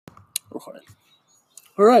Recording.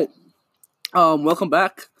 All right. Welcome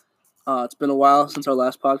back. It's been a while since our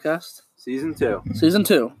last podcast. Season 2. Season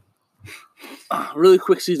 2. Really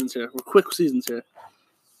quick seasons here. We're quick seasons here.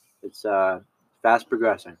 It's fast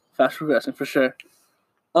progressing. Fast progressing, for sure.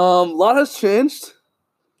 A lot has changed.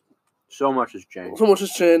 So much has changed.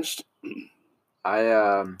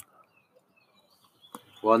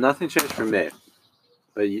 Well, nothing changed for me.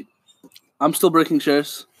 But I'm still breaking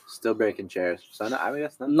chairs. Still breaking chairs. So I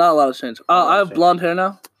guess not a lot of change. I have blonde hair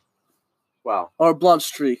now. Wow. Or a blonde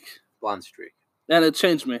streak. Blonde streak. And it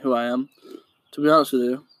changed me, who I am. To be honest with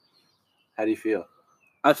you. How do you feel?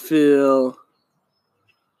 I feel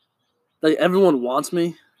like everyone wants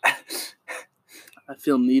me. I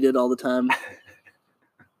feel needed all the time.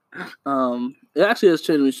 It actually has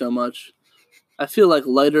changed me so much. I feel like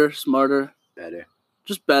lighter, smarter. Better.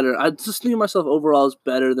 Just better. I just think of myself overall as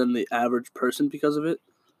better than the average person because of it.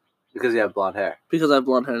 Because you have blonde hair. Because I have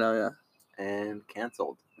blonde hair now, yeah. And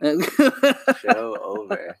canceled. And Show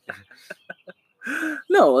over.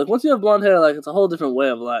 No, like once you have blonde hair, like it's a whole different way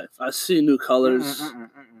of life. I see new colors.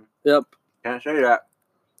 Yep. Can't say that.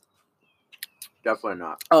 Definitely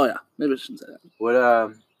not. Oh yeah, maybe I shouldn't say that. What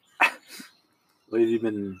have you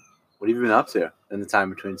been up to in the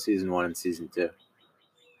time between season 1 and season 2?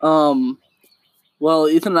 Well,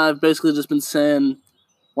 Ethan and I have basically just been saying,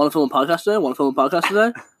 want to film a podcast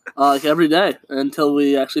today? Like every day until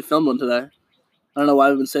we actually filmed one today. I don't know why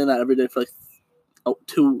we've been saying that every day for like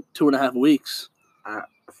 2.5 weeks. I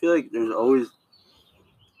feel like there's always...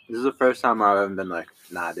 This is the first time I haven't been like,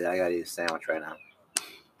 nah, dude, I gotta eat a sandwich right now.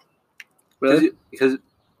 Really? Because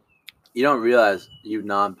you don't realize, you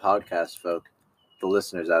non-podcast folk, the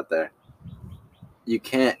listeners out there, you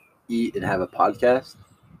can't eat and have a podcast.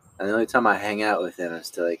 And the only time I hang out with him is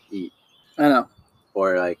to like eat. I know.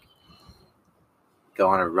 Or like go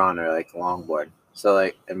on a run or like longboard. So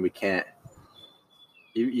like, and we can't.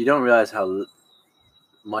 You don't realize how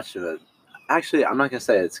much of a. Actually, I'm not gonna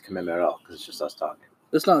say it's a commitment at all because it's just us talking.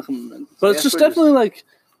 It's not a commitment, but it's just definitely like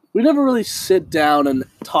we never really sit down and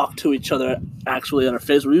talk to each other actually on our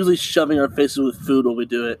face. We're usually shoving our faces with food when we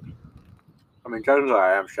do it. I mean, technically,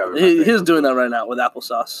 I am shoving. He's doing that right now with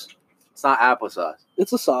applesauce. It's not applesauce.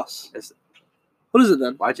 It's a sauce. What is it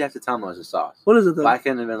then? Why'd you have to tell him it was a sauce? What is it then? Why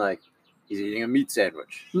can't it have been like, he's eating a meat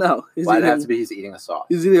sandwich? No. Why'd it have to be he's eating a sauce?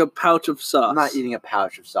 He's eating a pouch of sauce. I'm not eating a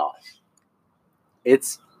pouch of sauce.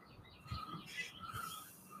 It's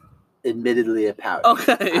admittedly a pouch.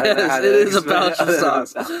 Okay, yes, it is a pouch of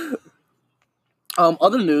sauce.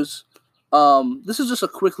 Other news. This is just a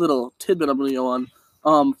quick little tidbit I'm going to go on.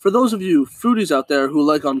 For those of you foodies out there who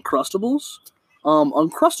like Uncrustables,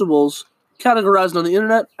 Uncrustables categorized on the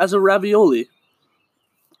internet as a ravioli.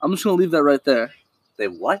 I'm just going to leave that right there. They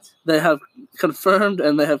what? They have confirmed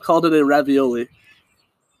and they have called it a ravioli.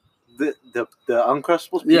 The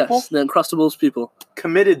Uncrustables people? Yes, the Uncrustables people.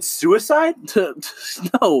 Committed suicide?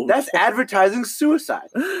 No. That's advertising suicide.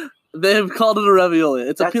 They have called it a ravioli.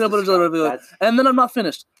 It's a peanut butter jelly ravioli. And then I'm not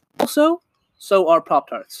finished. Also, so are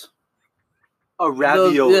Pop-Tarts. A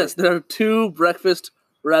ravioli? Yes, there are 2 breakfast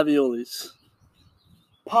raviolis.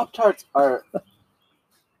 Pop-Tarts are...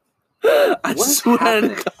 I swear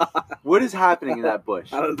to God. What is happening in that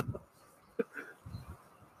bush? I don't know.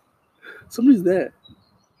 Somebody's there.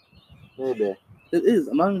 Maybe. It is.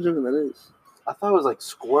 I'm not even joking. That is. I thought it was like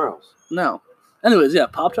squirrels. No. Anyways, yeah,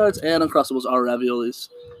 Pop-Tarts and Uncrustables are raviolis.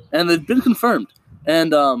 And they've been confirmed. And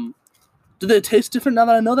do they taste different now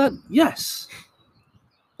that I know that? Yes.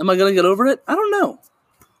 Am I going to get over it? I don't know.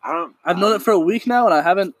 I've known it for a week now, and I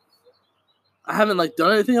haven't like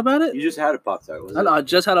done anything about it. You just had a Pop-Tart, was it? I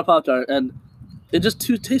just had a Pop-Tart, and it just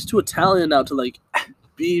tastes too Italian now to like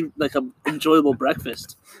be like an enjoyable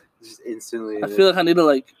breakfast. Just instantly. I feel like I need to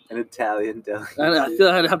like an Italian deli. I feel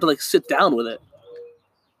like I have to like sit down with it.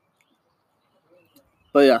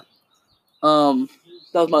 But yeah, that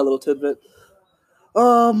was my little tidbit. There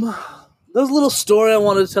was a little story I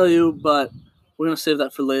wanted to tell you, but we're gonna save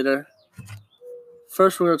that for later.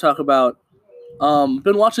 First, we're gonna talk about. I've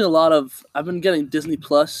been getting Disney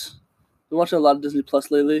Plus. Been watching a lot of Disney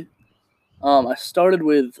Plus lately. I started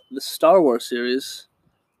with the Star Wars series.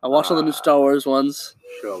 I watched all the new Star Wars ones.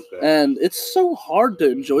 So good. And it's so hard to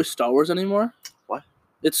enjoy Star Wars anymore. What?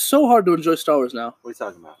 It's so hard to enjoy Star Wars now. What are you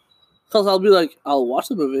talking about? Because I'll be like, I'll watch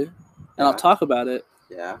the movie, and I'll talk about it.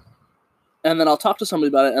 Yeah. And then I'll talk to somebody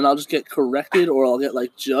about it, and I'll just get corrected, or I'll get,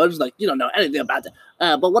 like, judged, like, you don't know anything about it.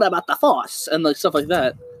 But what about the Force? And, like, stuff like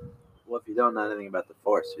that. Well, if you don't know anything about the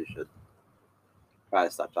Force, you should try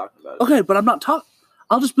to stop talking about it. Okay, but I'm not talking.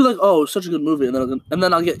 I'll just be like, oh, such a good movie, and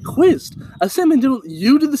then I'll get quizzed.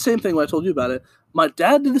 You did the same thing when I told you about it. My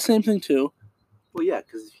dad did the same thing, too. Well, yeah,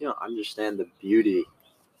 because if you don't understand the beauty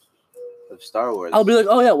of Star Wars, I'll be like,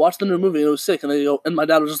 oh yeah, watch the new movie, and it was sick. And then and my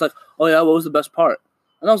dad was just like, oh yeah, what was the best part?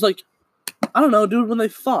 And I was like, I don't know, dude. When they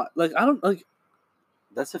fought, like, I don't like.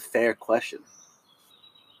 that's a fair question.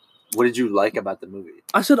 What did you like about the movie?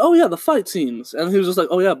 I said, oh yeah, the fight scenes, and he was just like,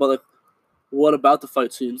 oh yeah, but like, what about the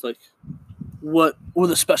fight scenes? Like, what were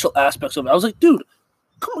the special aspects of it? I was like, dude,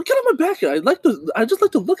 come on, get on my back here. I just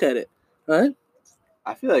like to look at it, right?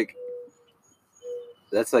 I feel like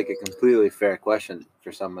that's like a completely fair question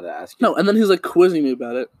for someone to ask you. No, and then he's like quizzing me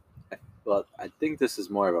about it. Well, I think this is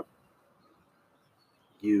more of a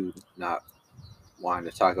you not wanting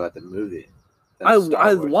to talk about the movie. I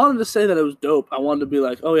wanted to say that it was dope. I wanted to be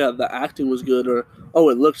like, oh yeah, the acting was good, or oh,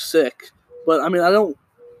 it looked sick. But I mean,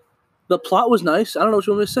 the plot was nice. I don't know what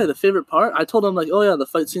you want me to say. The favorite part, I told him like, oh yeah, the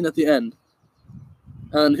fight scene at the end.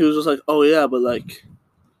 And he was just like, oh yeah, but like,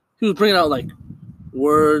 he was bringing out like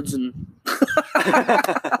words and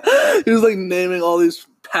he was like naming all these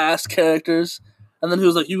past characters. And then he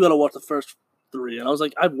was like, you gotta watch the first 3. And I was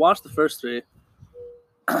like, I've watched the first 3.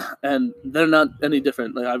 And they're not any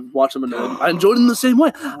different. Like, I've watched them and I enjoyed them the same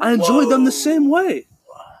way. I enjoyed them the same way.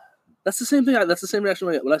 That's the same thing. That's the same reaction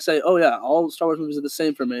when I say, oh yeah, all Star Wars movies are the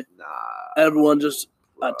same for me. Nah. Everyone just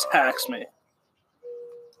attacks me.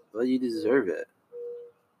 Well, you deserve it.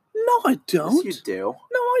 No, I don't. Yes, you do.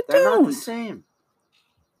 No, I They're don't. not the same.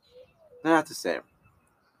 They're not the same.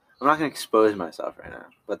 I'm not going to expose myself right now,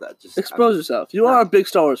 but that just... Expose yourself. You are a big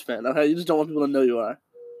Star Wars fan, okay? You just don't want people to know you are.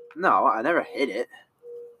 No, I never hid it.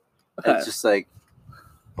 Okay. It's just like,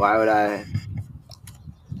 why would I...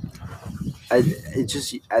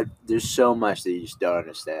 there's so much that you just don't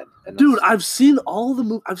understand. And dude, I've seen all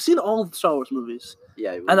the Star Wars movies.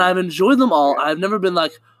 Yeah. And I've enjoyed them all. I've never been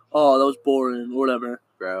like, oh, that was boring or whatever.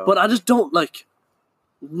 Bro. But I just don't like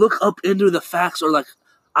look up into the facts, or like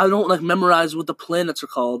I don't like memorize what the planets are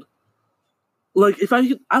called. Like if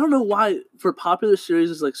I don't know why for popular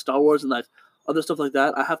series like Star Wars and like other stuff like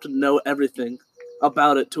that, I have to know everything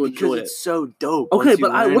about it to enjoy because it's so dope. Okay,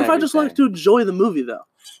 but what if I just like to enjoy the movie though?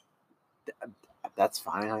 That's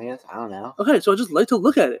fine, I guess. I don't know. Okay, so I just like to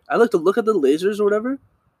look at it. I like to look at the lasers or whatever.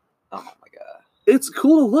 Oh my god. It's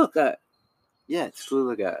cool to look at. Yeah, it's cool to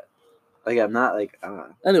look at. Like, I'm not like, I don't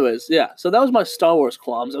know. Anyways, yeah. So that was my Star Wars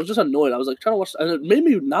qualms. I was just annoyed. I was like trying to watch, and it made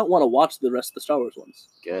me not want to watch the rest of the Star Wars ones.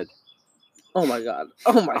 Good. Oh my god.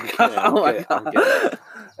 Oh my god. Oh my god.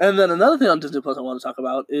 And then another thing on Disney Plus I want to talk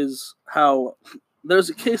about is how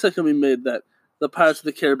there's a case that can be made that the Pirates of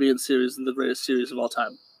the Caribbean series is the greatest series of all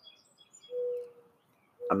time.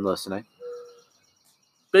 I'm listening.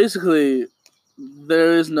 Basically,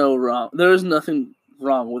 there is nothing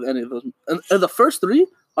wrong with any of those. And the first 3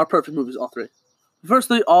 are perfect movies, all 3. The first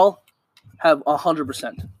 3 all have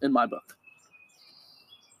 100% in my book.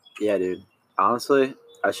 Yeah, dude. Honestly,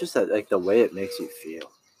 it's just that, like, the way it makes you feel.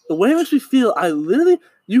 The way it makes me feel,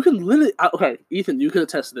 okay, Ethan, you can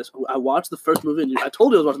attest to this. I watched the first movie, and I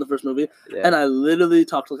told you I was watching the first movie, and I literally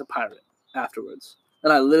talked like a pirate afterwards.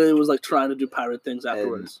 And I literally was like trying to do pirate things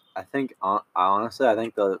afterwards. And I think, honestly,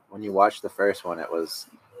 when you watched the first one, it was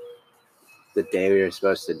the day we were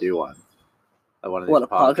supposed to do one. One of these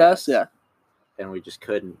podcast? Yeah. And we just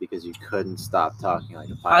couldn't because you couldn't stop talking like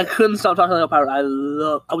a pirate. I couldn't stop talking like a pirate. I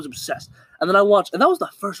was obsessed. And then I watched, and that was the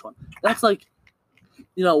first one. That's like,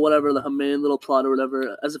 whatever, the main little plot or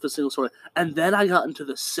whatever, as if a single story. And then I got into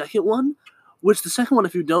the second one, which the second one,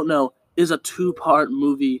 if you don't know, is a 2-part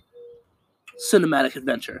movie cinematic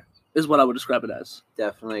adventure, is what I would describe it as.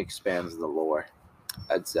 Definitely expands the lore,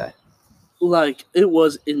 I'd say. Like, it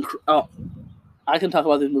was incredible. Oh, I can talk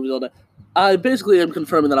about these movies all day. I basically am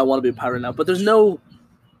confirming that I want to be a pirate now, but it's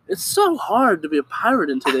so hard to be a pirate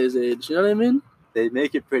in today's age, you know what I mean? They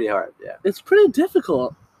make it pretty hard, yeah. It's pretty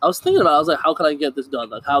difficult. I was thinking about it, I was like, how can I get this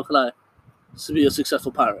done? Like, how can I be a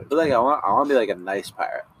successful pirate? But like, I want to be like a nice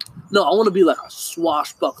pirate. No, I want to be like a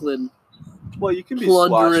swashbuckling, well, you can be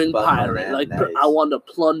plundering pirate. Man, like, nice. I want to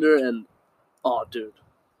plunder and, oh, dude.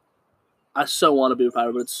 I so want to be a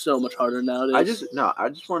pirate, but it's so much harder nowadays. I just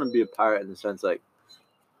want to be a pirate in the sense, like,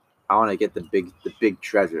 I want to get the big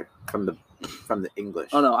treasure from the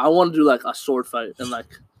English. Oh no, I want to do like a sword fight and like.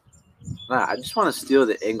 Nah, I just want to steal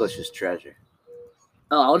the English's treasure.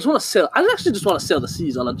 Oh, I just want to sail. I actually just want to sail the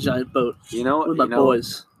seas on a giant boat. You know, with my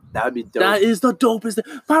boys. That would be dope. That is the dopest thing.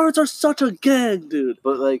 Pirates are such a gang, dude.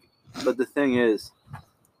 But the thing is,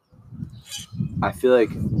 I feel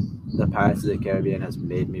like the Pirates of the Caribbean has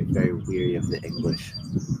made me very weary of the English.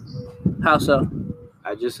 How so?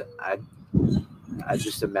 I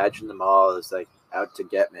just imagine them all as like out to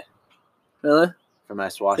get me. Really? For my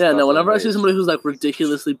swashbuckling. Yeah, no. Whenever I see somebody who's like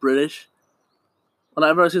ridiculously British,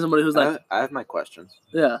 Whenever I see somebody who's like, I have my questions.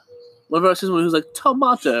 yeah. Whenever I see somebody who's like,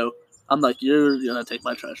 tomato, I'm like, you're gonna take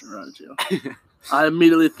my treasure, aren't you? I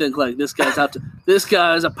immediately think like this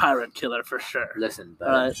guy's a pirate killer for sure. Listen, all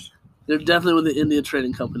right, they're definitely with the Indian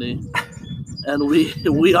Trading Company, and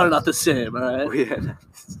we are not the same. All right. We are not.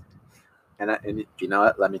 And you know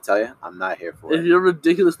what? Let me tell you, I'm not here for it. If you're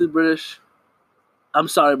ridiculously British, I'm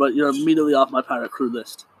sorry, but you're immediately off my pirate crew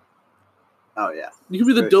list. Oh yeah. You can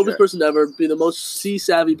be the dopest person ever, be the most sea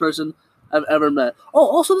savvy person I've ever met. Oh,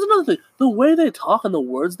 also there's another thing: the way they talk and the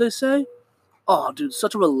words they say. Oh, dude,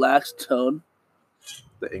 such a relaxed tone.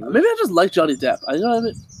 The English? Maybe I just like Johnny Depp. You know what I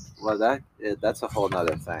mean? Well, that's a whole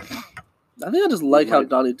nother thing. I think I just like how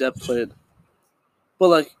Johnny Depp played. But,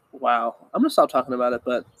 like, wow. I'm going to stop talking about it,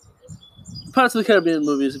 but Pirates of the Caribbean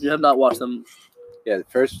movies, if you have not watched them, the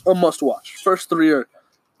first... a must-watch. First 3 are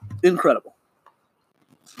incredible.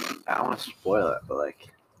 I don't want to spoil it, but, like...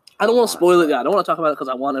 I don't want to spoil it, yeah. I don't want to talk about it because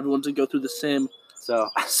I want everyone to go through the same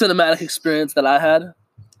cinematic experience that I had.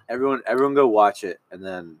 Everyone go watch it, and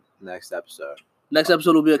then next episode. Next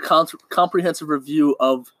episode will be a comprehensive review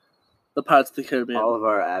of the Pirates of the Caribbean. All of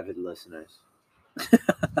our avid listeners.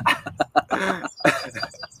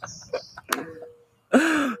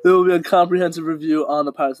 There will be a comprehensive review on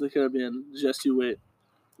the Pirates of the Caribbean. Just you wait.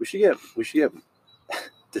 We should get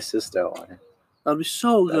DeSisto on it. That'd be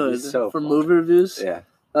so good for fun. Movie reviews. Yeah,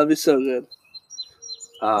 that'd be so good.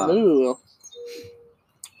 Maybe we will.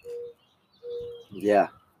 Yeah,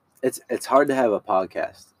 it's hard to have a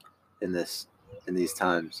podcast in these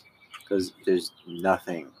times because there's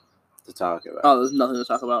nothing to talk about. Oh, there's nothing to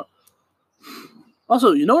talk about.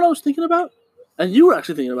 Also, you know what I was thinking about? And you were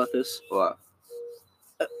actually thinking about this. What?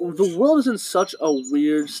 The world is in such a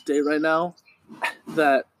weird state right now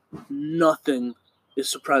that nothing is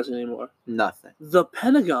surprising anymore. Nothing. The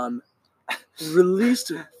Pentagon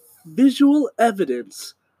released visual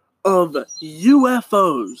evidence of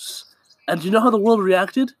UFOs. And do you know how the world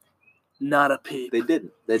reacted? Not a peep. They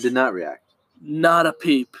didn't. They did not react. Not a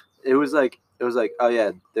peep. It was like, oh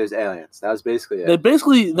yeah, there's aliens. That was basically it.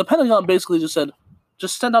 The Pentagon basically just said,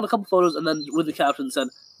 just send out a couple photos and then with the caption said,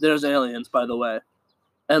 there's aliens, by the way.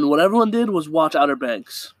 And what everyone did was watch Outer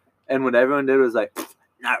Banks. And what everyone did was like,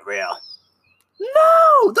 not real.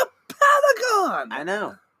 No! The Pentagon! I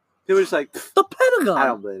know. People were just like, the Pentagon! I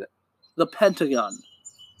don't believe it. The Pentagon.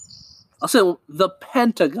 I'll say the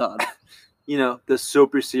Pentagon. You know, the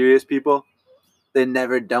super serious people, they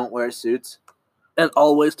never don't wear suits. And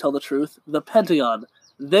always tell the truth. The Pentagon.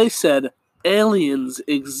 They said aliens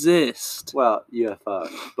exist. Well,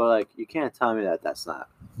 UFOs. But, like, you can't tell me that that's not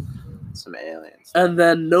some aliens. And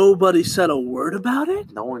then nobody said a word about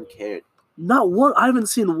it? No one cared. Not one. I haven't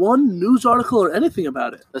seen one news article or anything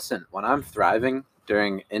about it. Listen, when I'm thriving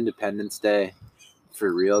during Independence Day,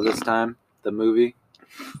 for real this time, the movie,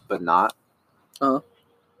 but not,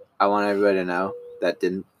 I want everybody to know that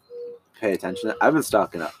didn't pay attention. I've been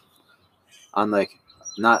stocking up on I'm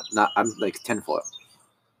like tinfoil.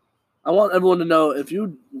 I want everyone to know if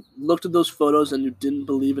you looked at those photos and you didn't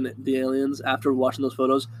believe in the aliens after watching those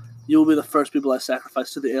photos, you will be the first people I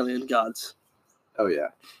sacrifice to the alien gods. Oh yeah.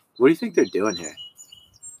 What do you think they're doing here?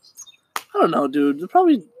 I don't know, dude. They're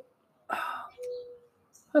probably...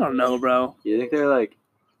 I don't know, bro. You think they're like...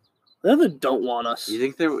 They don't want us. You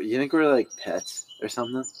think we're like pets or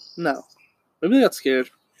something? No. Maybe they got scared.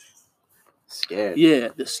 Scared? Yeah,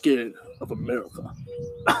 they're scared of America.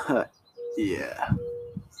 Yeah.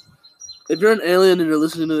 If you're an alien and you're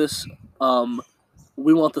listening to this,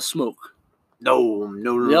 we want the smoke. No.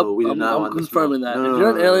 Yep, We do not want the smoke. I'm confirming that. If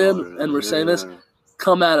you're an alien and we're saying this,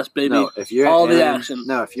 come at us, baby. No, if you're all an alien, the action.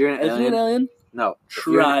 No, if you're an alien, no,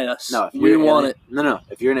 try us. No, we want it. No.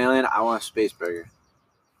 If you're an alien, I want a space burger.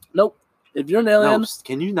 Nope. If you're an alien,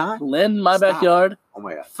 can you not land in my backyard? Oh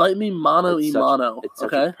my god! Fight me mano a mano. It's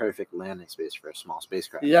such a perfect landing space for a small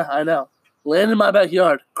spacecraft. Yeah, I know. Land in my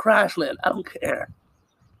backyard. Crash land. I don't care.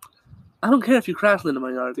 I don't care if you crash land in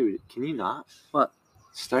my yard, dude. Can you not? What?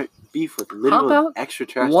 Start beef with literal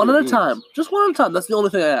extraterrestrial one at beings. a time. Just one at a time. That's the only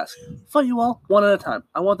thing I ask. Fight you all one at a time.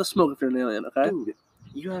 I want the smoke if you're an alien, okay? Dude,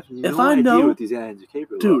 you have no idea what these aliens are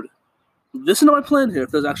capable of. Dude, listen to my plan here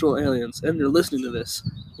if there's actual aliens and you're listening to this.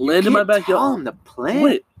 Land in my backyard. Tell them the plan.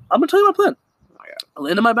 Wait, I'm going to tell you my plan. Oh my god.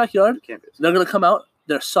 Land in my backyard. They're going to come out.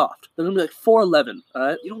 They're soft. They're going to be like 4'11", all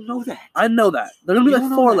right? You don't know that. I know that. They're going to be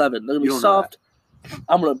like 4'11". They're going to be soft.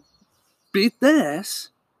 I'm going to beat their ass,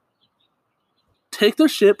 take their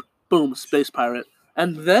ship, boom, space pirate.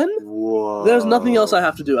 And then there's nothing else I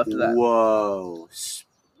have to do after that. Whoa.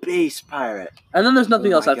 Space pirate. And then there's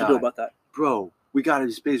nothing else I have to do about that. Bro, we gotta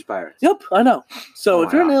be space pirates. Yep, I know. So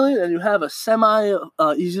if you're an alien and you have a semi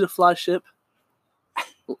easy to fly ship,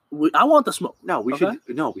 I want the smoke. No, we Okay?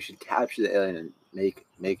 should capture the alien and make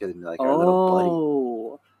it into like our little buddy.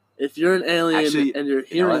 Oh, if you're an alien Actually, and you're you know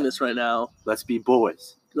hearing what? this right now, Let's be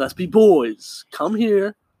boys. let's be boys. Come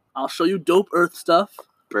here. I'll show you dope Earth stuff.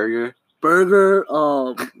 Burger,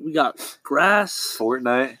 We got grass,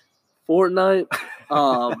 Fortnite.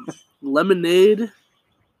 lemonade.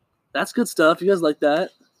 That's good stuff. You guys like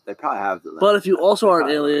that? They probably have the. But if you also are an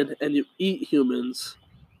probably alien have it. and you eat humans,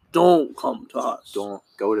 don't come to us. Don't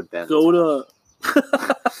go to Ben. Go to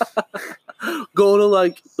go to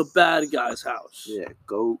like the bad guy's house. Yeah,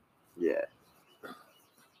 go. Yeah.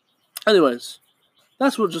 Anyways,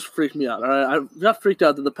 that's what just freaked me out. All right, I got freaked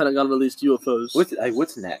out that the Pentagon released UFOs.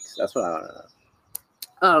 What's next? That's what I want to know.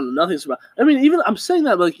 I don't know. Nothing's about. I mean, even I'm saying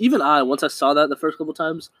that, but like even once I saw that the first couple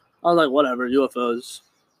times, I was like, whatever, UFOs.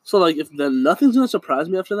 So like, if then nothing's gonna surprise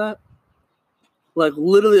me after that. Like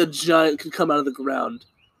literally, a giant could come out of the ground,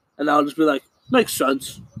 and I'll just be like, makes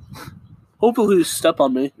sense. Hopefully, you step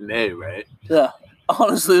on me. May, right? Yeah,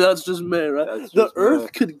 honestly, that's just me, right? That's The just Earth me.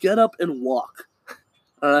 could get up and walk.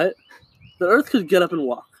 All right, the Earth could get up and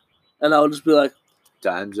walk, and I would just be like,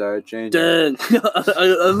 Times are changing. dang.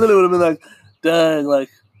 I literally would have been like, dang, like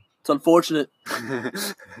it's unfortunate.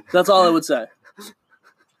 That's all I would say.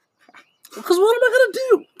 Because what am I gonna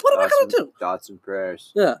do? What am I gonna do? Thoughts and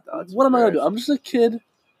prayers. Yeah. Thoughts What and am I gonna do? prayers. I'm just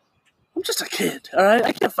a kid. All right.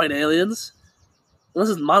 I can't fight aliens unless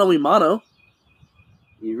it's mano a mano.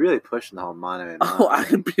 You really pushing the whole mono and Oh, I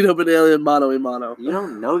can beat up an alien mano a mano. You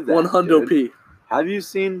don't know that. 100 p. Have you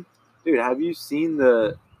seen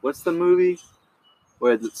the what's the movie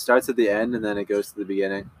where it starts at the end and then it goes to the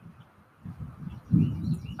beginning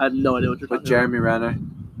I have no idea what you're with talking Jeremy Renner?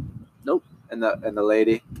 Nope. And the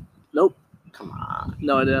lady. about. Nope. Come on.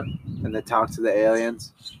 No idea. And they talk to the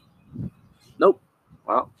aliens. Nope.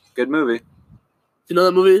 Well, good movie. If you know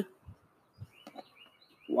that movie,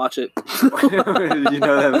 watch it. You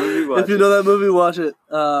know that movie? Watch If you know that movie, watch it.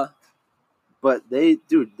 But the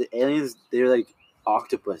aliens, they're like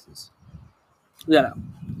octopuses. Yeah.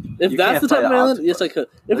 If You that's can't the type fight of an alien, octopus. yes, I could.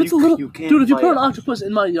 If No, it's a little, you can't dude, if you fight put an an octopus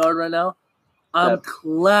in my yard right now, I'm That-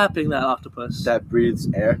 clapping that octopus. That breathes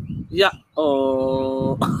air. Yeah.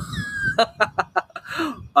 Oh.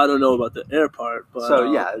 I don't know about the air part, but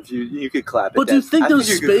So yeah, if you could clap it. But do you think those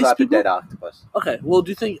you could space clap people- a dead octopus? Okay. Well,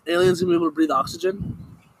 do you think aliens are gonna be able to breathe oxygen?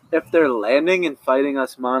 If they're landing and fighting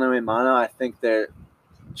us mano a mano, I think they're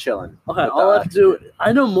chilling. Okay. with the All I have to do. oxygen.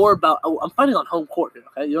 I know more about. I'm fighting on home court here.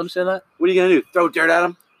 Okay. You understand that? What are you gonna do? Throw dirt at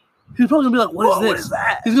them? He's probably gonna be like, "What is Whoa, this?" What is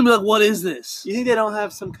that? He's gonna be like, "What is this?" You think they don't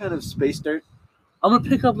have some kind of space dirt? I'm gonna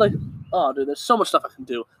pick up like, oh, dude, there's so much stuff I can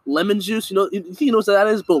do. Lemon juice. You know, you think he knows what that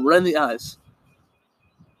is? Boom, right in the eyes.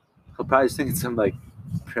 He'll probably just think it's some like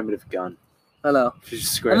primitive gun. I know.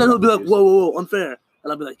 Square And then he'll be like, whoa, unfair.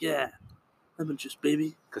 And I'll be like, yeah, lemon juice,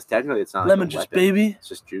 baby. Because technically it's not Lemon like a juice, weapon. baby. It's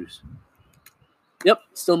just juice. Yep,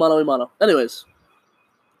 still mano a mano. Anyways,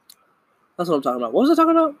 that's what I'm talking about. What was I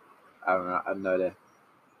talking about? I don't know. I have no idea.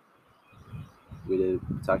 We did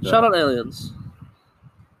talk about. Shout out aliens.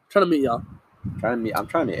 Trying to meet y'all. I'm trying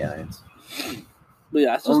to meet aliens. But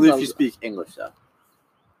yeah, it's just Only if not- you speak English, though.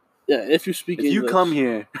 Yeah, if you speak If English. you come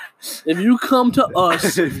here, If you come to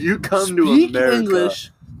us, if you come to speak America,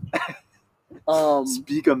 English.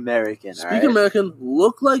 speak American. Speak alright? American.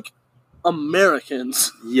 Look like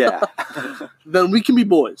Americans. Yeah. Then we can be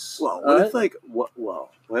boys. Well, all what right? if like what?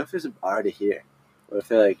 Well, what if there's already here? What if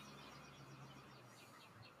they're like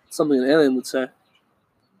Something an alien would say.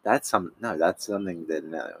 that's something that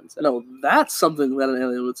an alien would say. No, that's something that an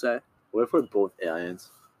alien would say. What if we're both aliens?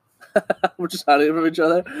 We're just hiding from each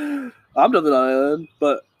other. I'm definitely not an alien,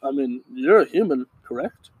 but I mean, you're a human,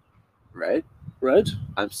 correct? Right? Right?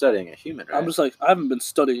 I'm studying a human, right? I'm just like, I haven't been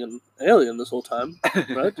studying an alien this whole time,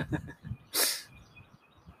 right?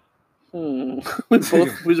 We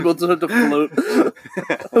both start to float.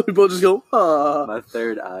 We both just go, ah. My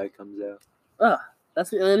third eye comes out. That's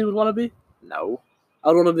the alien you would want to be? No. I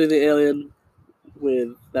would want to be the alien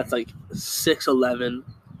that's like 6'11",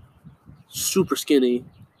 super skinny,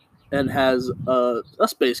 and has a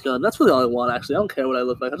space gun. That's really all I want, actually. I don't care what I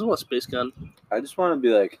look like. I just want a space gun. I just want to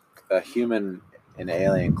be like a human in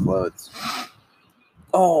alien clothes.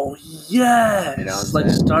 Oh, yes! You know what I'm like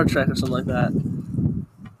saying? Star Trek or something like that.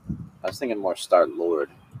 I was thinking more Star Lord.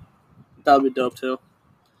 That would be dope, too.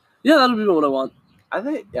 Yeah, that would be what I want. I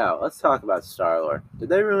think, yeah, let's talk about Star Lord. Did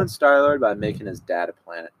they ruin Star Lord by making his dad a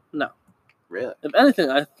planet? No. Really? If anything,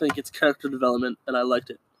 I think it's character development, and I liked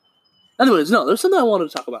it. Anyways, no, there's something I wanted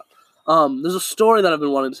to talk about. There's a story that I've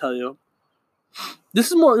been wanting to tell you. This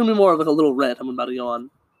is going to be more of like a little rant I'm about to go on.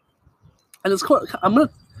 And I'm going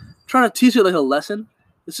to try to teach you like a lesson.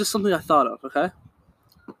 It's just something I thought of, okay?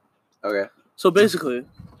 Okay. So basically,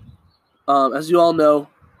 as you all know,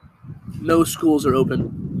 no schools are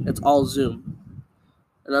open. It's all Zoom.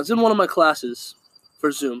 And I was in one of my classes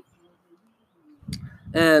for Zoom.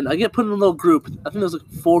 And I get put in a little group. I think there's like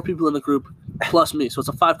 4 people in the group plus me. So it's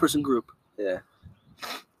a 5-person group. Yeah.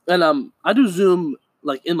 And I do Zoom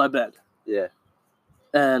like in my bed. Yeah.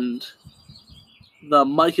 And the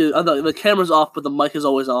mic is the camera's off, but the mic is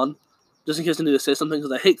always on, just in case I need to say something,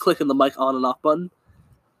 because I hate clicking the mic on and off button.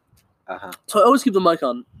 So I always keep the mic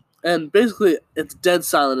on, and basically it's dead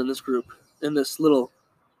silent in this group, in this little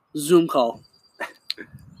Zoom call,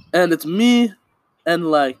 and it's me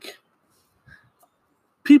and like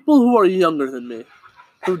people who are younger than me,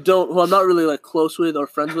 who I'm not really like close with or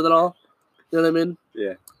friends with at all. You know what I mean?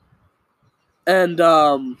 Yeah. And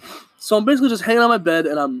so I'm basically just hanging on my bed,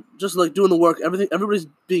 and I'm just like doing the work. Everybody's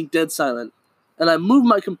being dead silent, and I move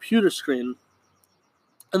my computer screen,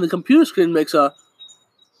 and the computer screen makes a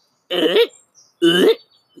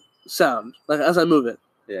sound like as I move it.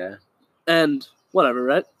 Yeah. And whatever,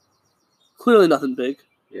 right? Clearly nothing big.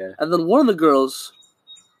 Yeah. And then one of the girls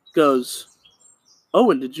goes,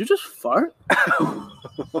 "Owen, did you just fart?"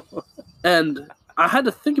 And I had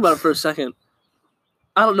to think about it for a second.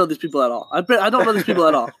 I don't know these people at all. I don't know these people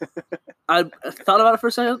at all. I thought about it for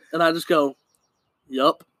a second, and I just go,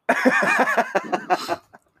 "Yup."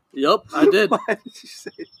 Yup, I did. Why did you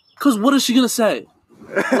say? Because what is she going to say?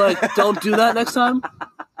 Like, don't do that next time?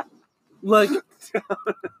 Like,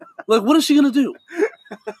 what is she going to do?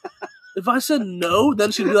 If I said no,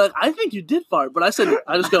 then she'd be like, "I think you did fart." But I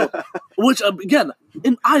just go, which, again,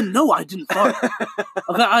 and I know I didn't fart.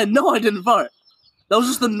 Okay, I know I didn't fart. That was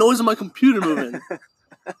just the noise of my computer moving.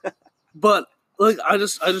 But, like, I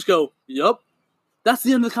just go, "Yup." That's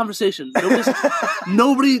the end of the conversation.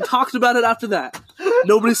 Nobody talked about it after that.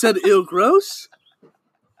 Nobody said, "Ew, gross."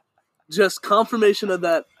 Just confirmation of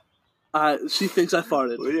that. She thinks I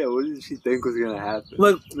farted. Well, yeah, what did she think was gonna happen?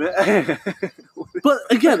 Like, but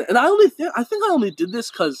again, and I think I only did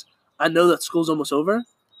this because I know that school's almost over.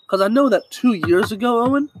 Because I know that 2 years ago,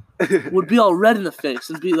 Owen would be all red in the face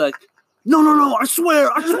and be like, "No, I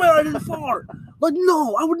swear I didn't fart. Like,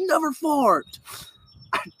 no, I would never fart.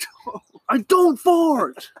 I don't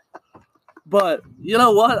fart." But you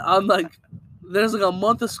know what? I'm like, there's like a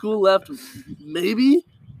month of school left, maybe,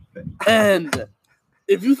 and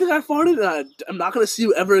if you think I farted and I'm not going to see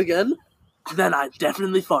you ever again, then I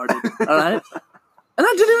definitely farted, all right? And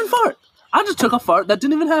I didn't even fart. I just took a fart that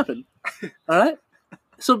didn't even happen, all right?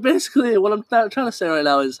 So basically what I'm trying to say right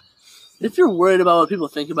now is, if you're worried about what people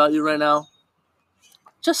think about you right now,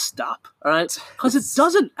 just stop, all right? Because it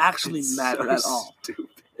doesn't actually matter at all. Stupid.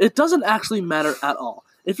 It doesn't actually matter at all.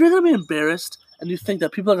 If you're going to be embarrassed and you think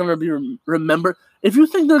that people are going to be if you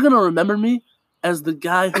think they're going to remember me as the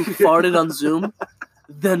guy who farted on Zoom,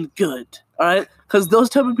 then good, all right? Because those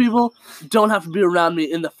type of people don't have to be around me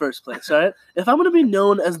in the first place, all right? If I'm going to be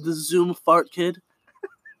known as the Zoom fart kid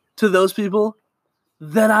to those people,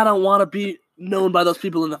 then I don't want to be known by those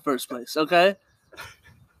people in the first place, okay?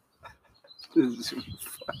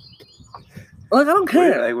 Like, I don't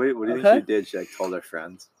care. What do you think she did? She like told her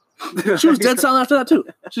friends. She was dead silent after that too.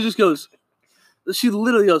 She just goes, she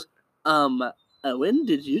literally goes, "Owen,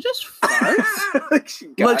 did you just fart?" like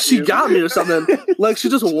she got me or something. Like she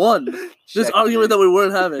just won this argument that we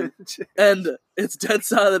weren't having. And it's dead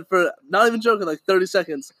silent for, not even joking, like 30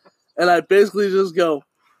 seconds. And I basically just go,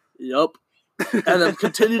 "Yup." And then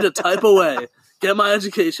continue to type away. Get my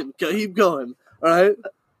education. Keep going. All right?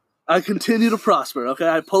 I continue to prosper. Okay?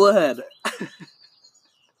 I pull ahead.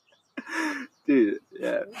 Dude,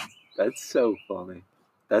 yeah. That's so funny.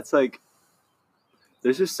 That's like,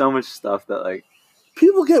 there's just so much stuff that like,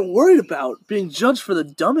 people get worried about being judged for the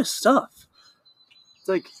dumbest stuff. It's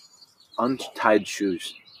like untied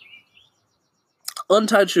shoes.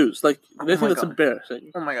 Untied shoes. Like, they think that's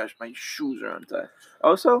embarrassing. Oh my gosh, my shoes are untied.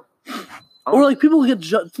 Also, or like people think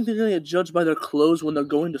they're going to get judged by their clothes when they're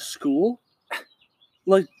going to school.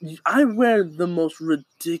 Like, I wear the most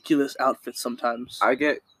ridiculous outfits sometimes. I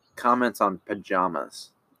get comments on pajamas.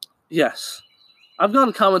 Yes. I've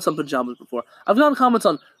gotten comments on pajamas before. I've gotten comments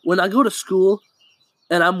on when I go to school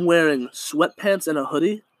and I'm wearing sweatpants and a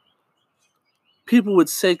hoodie. People would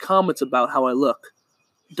say comments about how I look.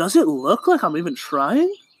 Does it look like I'm even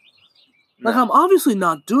trying? No. Like, I'm obviously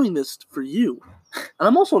not doing this for you. And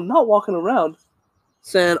I'm also not walking around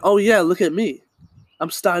saying, "Oh yeah, look at me. I'm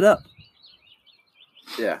styled up."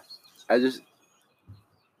 Yeah.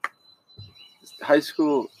 High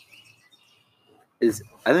school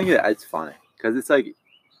I think it's funny. Because it's like,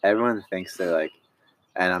 everyone thinks they're like,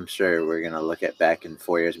 and I'm sure we're going to look back in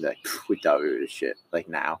 4 years and be like, "We thought we were the shit," like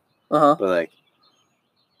now. Uh-huh. But like,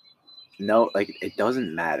 no, like it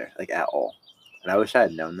doesn't matter like at all. And I wish I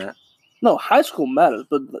had known that. No, high school matters,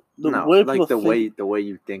 but the way people think, the way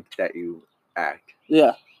you think that you act.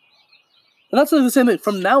 Yeah. And that's like the same thing.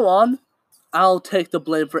 From now on, I'll take the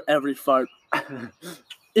blame for every fart.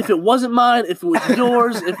 If it wasn't mine, if it was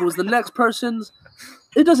yours, if it was the next person's,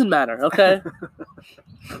 it doesn't matter, okay?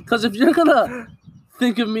 Because if you're gonna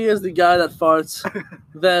think of me as the guy that farts,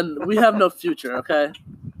 then we have no future, okay?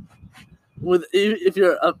 If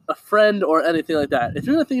you're a friend or anything like that, if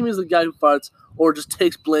you're gonna think of me as the guy who farts or just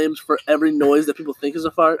takes blames for every noise that people think is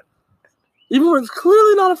a fart, even when it's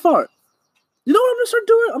clearly not a fart, you know what I'm gonna start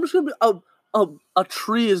doing? I'm just gonna be a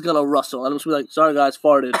tree is gonna rustle, and I'm just gonna be like, sorry guys,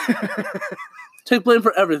 farted. Take blame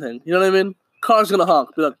for everything. You know what I mean? Car's gonna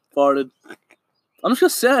honk, be like, farted. I'm just gonna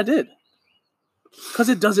say I did, because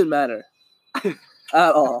it doesn't matter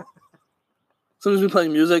at all. Somebody's been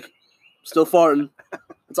playing music, still farting.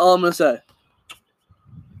 That's all I'm gonna say.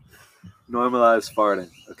 Normalize farting,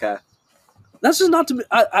 okay? That's just not to me.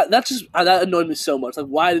 That annoyed me so much. Like,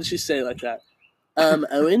 why did she say it like that?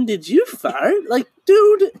 Owen, did you fart? Like,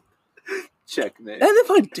 dude. Checkmate. And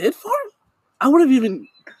if I did fart, I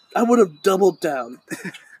would have doubled down.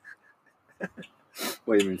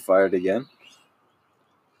 What, you mean fired again?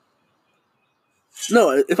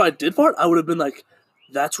 No, if I did fart, I would have been like,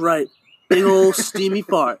 that's right, big old steamy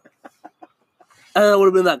fart. And I would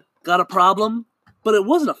have been like, got a problem? But it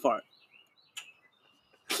wasn't a fart.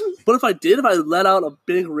 But if I let out a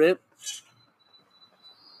big rip,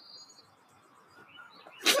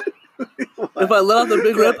 if I let out the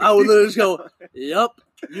big rip, I would literally just go, yup,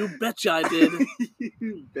 you betcha I did.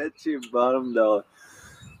 You bet your bottom dollar.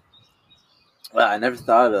 Wow, I never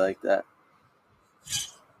thought of it like that.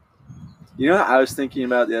 You know what I was thinking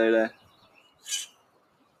about the other day?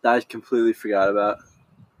 That I completely forgot about?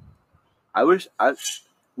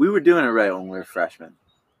 We were doing it right when we were freshmen.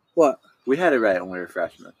 What? We had it right when we were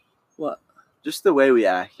freshmen. What? Just the way we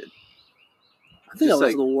acted. I think I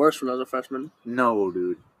was the worst when I was a freshman. No,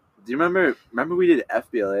 dude. Do you remember we did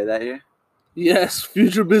FBLA that year? Yes,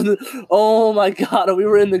 future business. Oh my God, we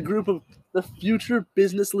were in the group of the future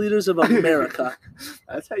business leaders of America.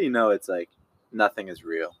 That's how you know it's like nothing is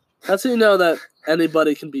real. That's how you know that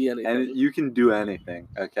anybody can be anything. And you can do anything,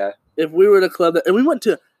 okay? If we were in a club and we went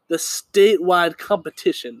to the statewide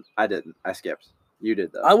competition. I didn't. I skipped. You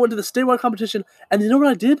did though. I went to the statewide competition, and you know what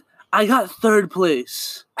I did? I got third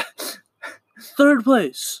place. Third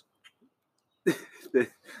place.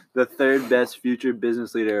 The third best future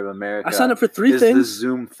business leader of America. I signed up for three things. The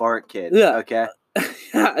Zoom fart kid. Yeah. Okay.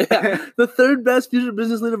 yeah. The third best future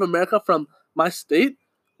business leader of America from my state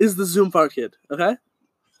is the Zoom fart kid. Okay.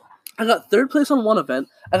 I got third place on one event.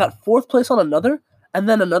 I got fourth place on another, and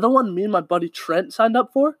then another one. Me and my buddy Trent signed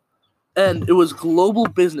up for, and it was Global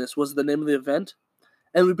Business was the name of the event,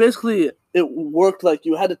 and it worked like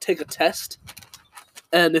you had to take a test,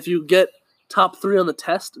 and if you get top 3 on the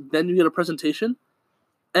test, then you get a presentation.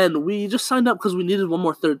 And we just signed up because we needed one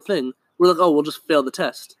more third thing. We're like, oh, we'll just fail the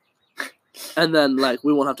test. And then, like,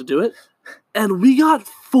 we won't have to do it. And we got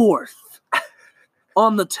 4th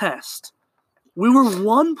on the test. We were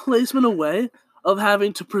one placement away of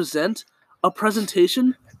having to present a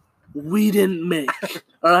presentation we didn't make.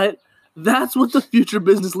 All right? That's what the future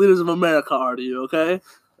business leaders of America are to you, okay?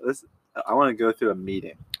 I want to go through a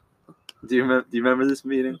meeting. Do you remember this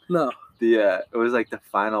meeting? No. It was like the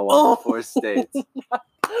final one before states.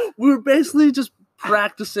 We were basically just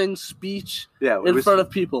practicing speech in front of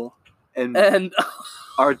people. And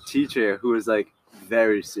our teacher, who was like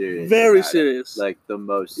very serious. Very serious. Like the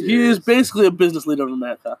most serious. He is basically a business leader of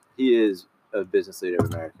America. He is a business leader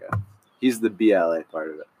of America. He's the BLA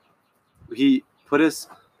part of it. He put us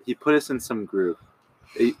in some group.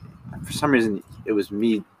 For some reason, it was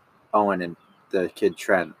me, Owen, and the kid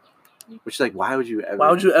Trent. Which, like, why would you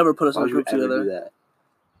ever put us in a group together? Do that?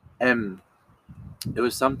 And it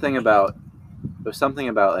was something about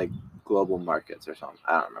like global markets or something.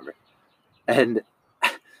 I don't remember. And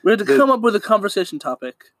we had to come up with a conversation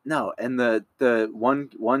topic. No, and the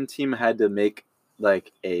one team had to make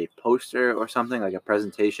like a poster or something, like a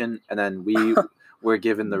presentation, and then we were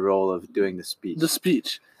given the role of doing the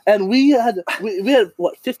speech. And we had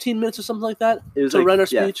what, 15 minutes or something like that to write our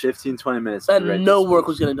speech? 15, 20 minutes. And no work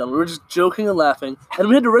was getting done. We were just joking and laughing. And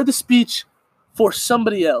we had to write the speech for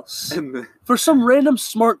somebody else. For some random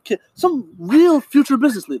smart kid. Some real future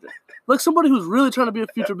business leader. Like somebody who's really trying to be a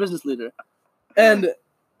future business leader. And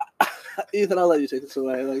Ethan, I'll let you take this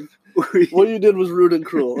away. Like, what you did was rude and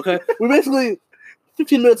cruel, okay? We basically,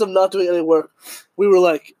 15 minutes of not doing any work, we were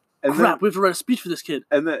like, crap, we have to write a speech for this kid.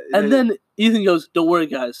 And then Ethan goes, don't worry,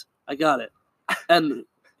 guys. I got it. And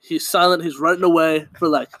he's silent. He's writing away for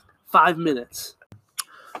like 5 minutes.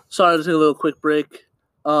 Sorry to take a little quick break.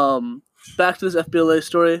 Back to this FBLA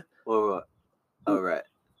story. Whoa. Oh, right.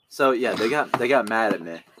 So yeah, they got mad at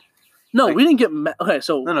me. No, Like, we didn't get mad. Okay,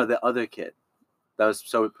 so No, the other kid that was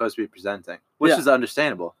supposed to be presenting, which is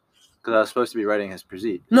understandable because I was supposed to be writing his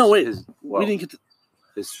present. We didn't get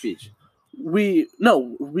his speech. We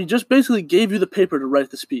just basically gave you the paper to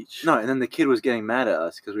write the speech. No, and then the kid was getting mad at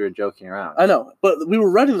us because we were joking around. I know, but we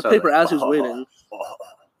were writing the paper as he was waiting.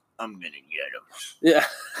 I'm gonna get him. Yeah.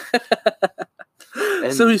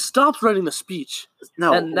 So he stops writing the speech.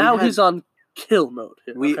 No, and now he's on kill mode.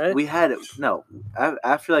 Here, we had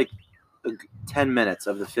after like 10 minutes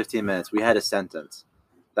of the 15 minutes, we had a sentence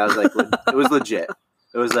that was like it was legit.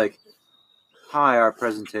 It was like, "Hi, our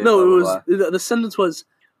presentation." No, it was the sentence was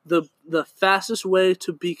the fastest way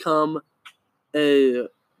to become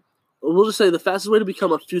we'll just say the fastest way to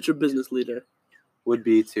become a future business leader would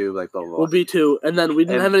be to like blah blah. Would be to, and then we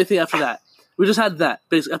didn't have anything after that. We just had that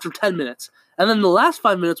basically after 10 minutes, and then the last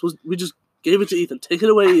 5 minutes was we just gave it to Ethan. Take it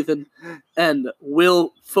away, Ethan, and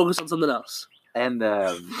we'll focus on something else. And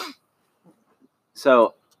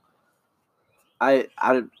so I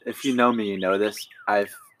if you know me, you know this. I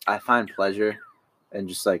find pleasure in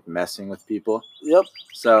just like messing with people. Yep.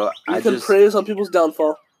 So you can praise on people's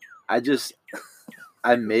downfall. I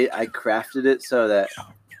crafted it so that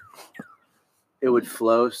it would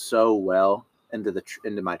flow so well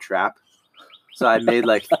into my trap. So I made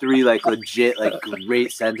like 3 like legit like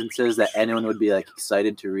great sentences that anyone would be like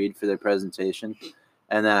excited to read for their presentation,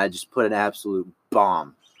 and then I just put an absolute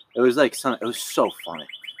bomb. It was like it was so funny.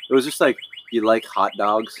 It was just like, you like hot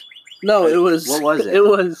dogs? No, it was. What was it? It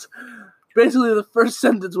was basically the first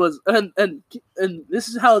sentence was, and this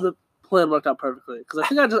is how the plan worked out perfectly, because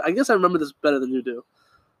I guess I remember this better than you do.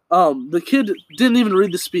 The kid didn't even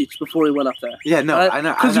read the speech before he went up there. Yeah, no, right? I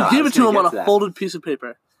know. Because you gave it to him on a folded piece of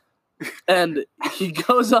paper. And he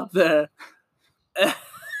goes up there. And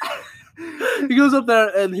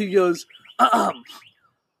he goes,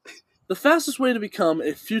 the fastest way to become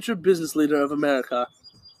a future business leader of America.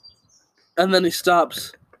 And then he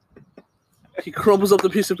stops. He crumbles up the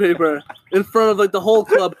piece of paper in front of like the whole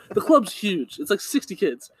club. The club's huge. It's like 60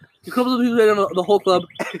 kids. He crumbles up the piece of paper on the whole club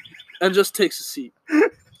and just takes a seat.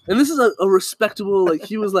 And this is a respectable, like,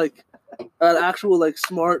 he was like an actual like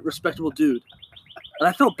smart, respectable dude. And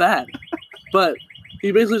I felt bad. But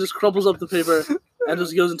he basically just crumples up the paper and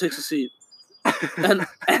just goes and takes a seat. And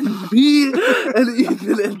me and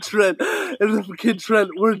Ethan and Trent and the kid Trent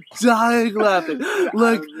were dying laughing.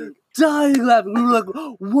 Like, dying laughing. We were like,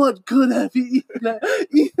 what could have he eaten?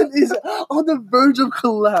 Ethan is on the verge of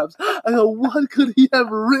collapse. I go, what could he have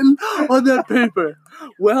written on that paper?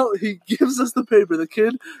 Well, he gives us the paper. The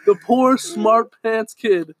kid, the poor smart pants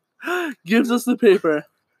kid, gives us the paper.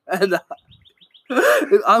 And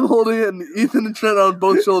I'm holding it, and Ethan and Trent are on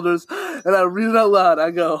both shoulders, and I read it out loud.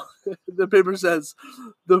 I go, the paper says,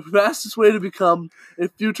 the fastest way to become a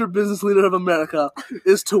future business leader of America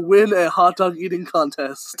is to win a hot dog eating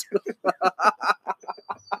contest.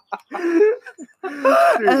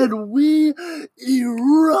 And we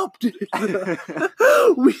erupted. I'm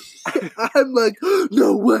like,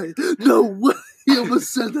 no way, he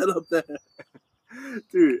almost said that up there.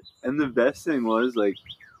 Dude, and the best thing was, like,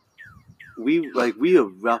 we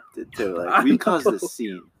erupted too. Like, we caused a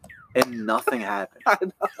scene, and nothing happened. I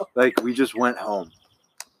know. Like, we just went home.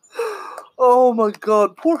 Oh my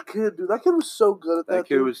god, poor kid, dude. That kid was so good at that. That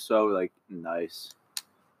kid was so like nice.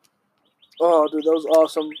 Oh, dude, that was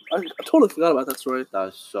awesome. I totally forgot about that story. That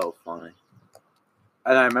was so funny.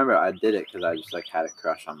 And I remember I did it because I just like had a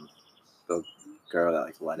crush on the girl that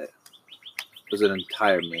like led it. It was an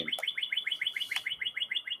entire meme.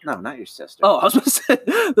 No, not your sister. Oh, I was going to say,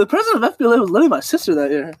 the president of FBLA was letting my sister that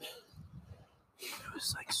year. It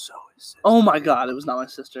was like so his sister. Oh my god, it was not my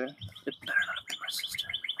sister. It better not be my sister.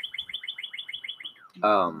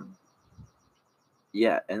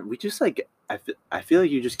 Yeah, and we just like, I feel like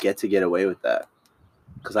you just get away with that.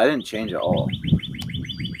 Because I didn't change at all.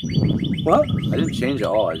 What? I didn't change at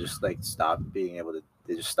all. I just like stopped being able to,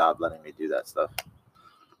 they just stopped letting me do that stuff.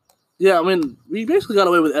 Yeah, I mean, we basically got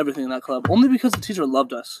away with everything in that club, only because the teacher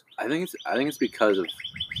loved us. I think it's because of.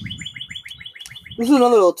 This is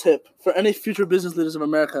another little tip for any future business leaders of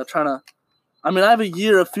America trying to. I mean, I have a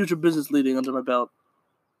year of future business leading under my belt.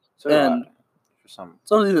 So and for some.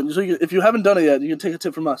 So if you haven't done it yet, you can take a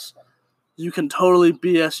tip from us. You can totally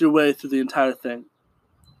BS your way through the entire thing.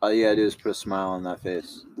 All you gotta do is put a smile on that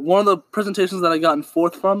face. One of the presentations that I got in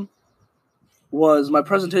fourth from was my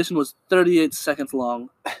presentation was 38 seconds long.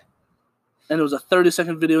 And it was a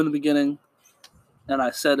 30-second video in the beginning. And I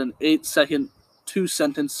said an 8-second,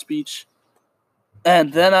 2-sentence speech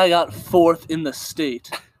And then I got 4th in the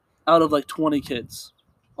state out of like 20 kids.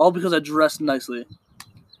 All because I dressed nicely.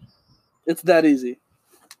 It's that easy.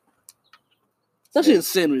 It's actually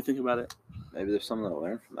insane when you think about it. Maybe there's something to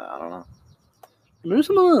learn from that. I don't know. Maybe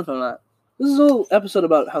something to learn from that. This is a whole episode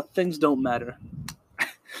about how things don't matter.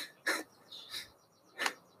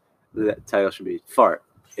 The title should be Fart.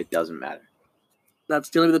 It doesn't matter. That's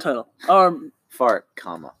going to be the title. Fart,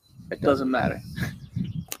 comma. It doesn't matter.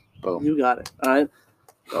 Boom. You got it. All right?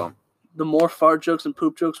 Boom. The more fart jokes and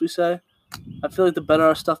poop jokes we say, I feel like the better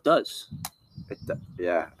our stuff does.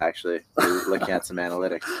 Yeah, actually. We're looking at some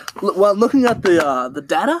analytics. Well, looking at the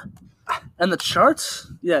data and the charts,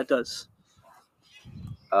 yeah, it does.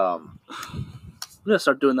 We gotta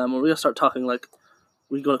start doing that more. We gotta start talking like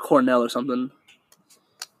we go to Cornell or something.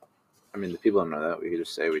 I mean, the people don't know that. We could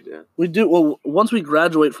just say we did. We do. Well, once we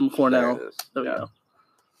graduate from Cornell, there we go.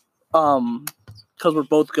 Because we're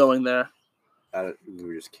both going there. We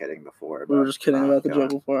were just kidding before. We were just kidding about the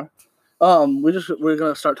joke before. We're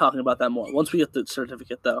gonna start talking about that more once we get the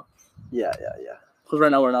certificate, though. Yeah. Because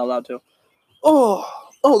right now we're not allowed to. Oh,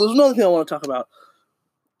 there's another thing I want to talk about.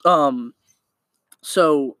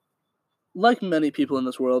 So, like many people in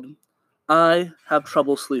this world, I have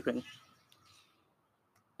trouble sleeping.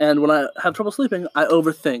 And when I have trouble sleeping, I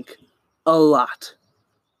overthink a lot.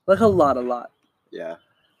 Like a lot. Yeah.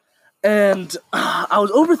 And I was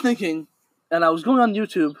overthinking, and I was going on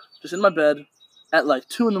YouTube, just in my bed, at like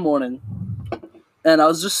 2 a.m. And I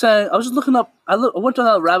was just looking up, I went down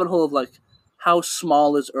that rabbit hole of like, how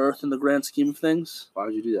small is Earth in the grand scheme of things. Why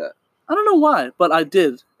would you do that? I don't know why, but I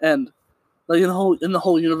did. And like in the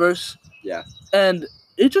whole universe. Yeah. And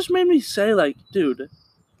it just made me say, like, dude,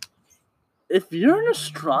 if you're an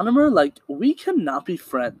astronomer, like, we cannot be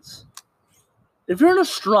friends. If you're an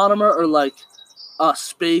astronomer or, like, a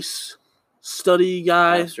space study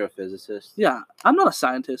guy... Astrophysicist? Yeah, I'm not a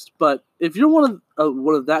scientist, but if you're one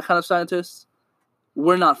of that kind of scientists,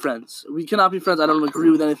 we're not friends. We cannot be friends. I don't agree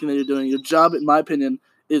with anything that you're doing. Your job, in my opinion,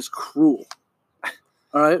 is cruel.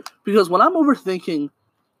 All right? Because when I'm overthinking,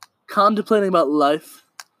 contemplating about life,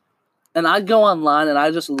 and I go online and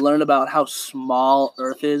I just learn about how small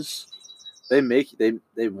Earth is... They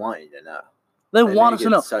want you to know. They want us to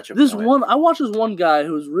know. Such a this point. one, I watched this one guy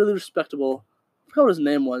who was really respectable. I forgot what his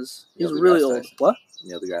name was. He's really old. Tyson. What?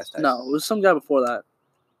 Neil deGrasse Tyson. No, it was some guy before that.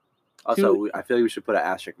 Also, I feel like we should put an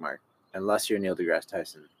asterisk mark. Unless you're Neil deGrasse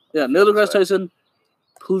Tyson. Yeah, Neil deGrasse Tyson,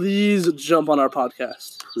 please jump on our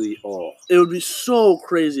podcast. Please. Oh. It would be so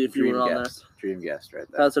crazy if you were on there. Dream guest right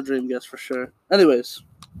there. That's a dream guest for sure. Anyways.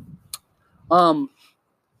 What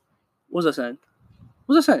was I saying?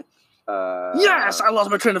 Yes, I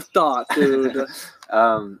lost my train of thought, dude.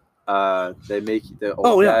 They make the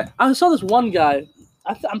old guy. I saw this one guy.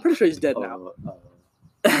 I'm pretty sure he's dead now.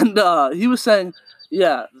 And he was saying, he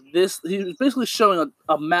was basically showing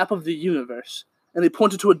a map of the universe, and he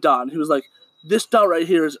pointed to a dot, and he was like, this dot right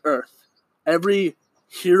here is Earth. Every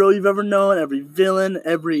hero you've ever known, every villain,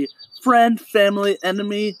 every friend, family,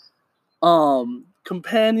 enemy,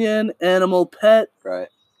 companion, animal, pet, right,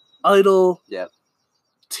 idol, yep,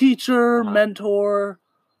 teacher, mentor,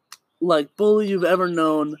 like bully you've ever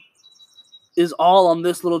known is all on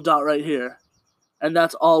this little dot right here. And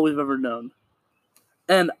that's all we've ever known.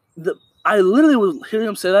 And I literally was hearing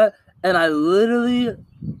him say that, and I literally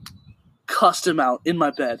cussed him out in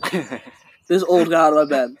my bed. This old guy out of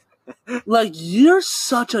my bed. Like, you're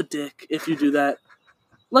such a dick if you do that.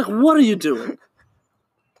 Like, what are you doing?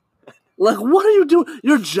 Like, what are you doing?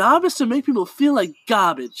 Your job is to make people feel like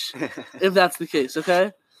garbage, if that's the case,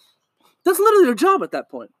 okay? That's literally your job at that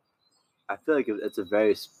point. I feel like it's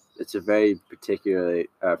a very particular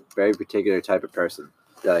type of person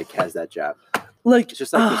that like has that job. Like, it's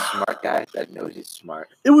just like the smart guy that knows he's smart.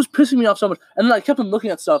 It was pissing me off so much, and then I kept on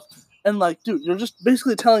looking at stuff, and like, dude, you're just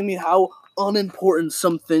basically telling me how unimportant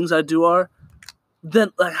some things I do are.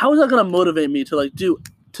 Then, like, how is that gonna motivate me to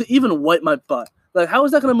even wipe my butt? Like, how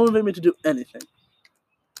is that gonna motivate me to do anything?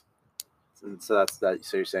 And so that's that.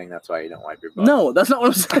 So you're saying that's why you don't wipe your butt? No, that's not what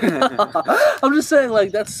I'm saying. I'm just saying,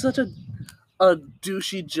 like, that's such a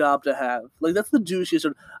douchey job to have. Like, that's the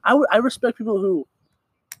douchiest. I respect people who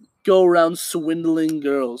go around swindling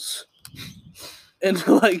girls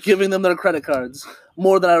into, like, giving them their credit cards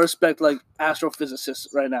more than I respect, like,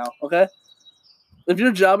 astrophysicists right now, okay? If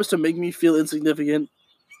your job is to make me feel insignificant...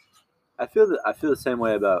 I feel the same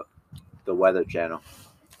way about the Weather Channel.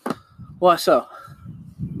 Why so?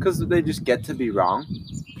 Because they just get to be wrong.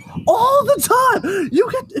 All the time!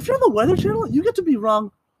 If you're on the Weather Channel, you get to be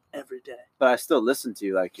wrong every day. But I still listen to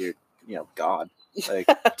you like you're, God. Like,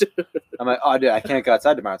 I'm like, oh, dude, I can't go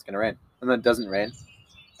outside tomorrow. It's going to rain. And then it doesn't rain.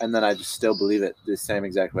 and then I just still believe it the same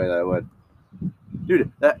exact way that I would.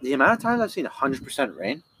 Dude, the amount of times I've seen 100%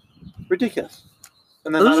 rain, ridiculous.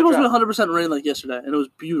 And then it was supposed to be 100% rain like yesterday, and it was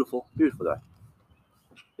beautiful. Beautiful day.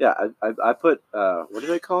 Yeah, I put what are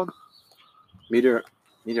they called?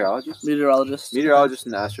 Meteorologists. Meteorologists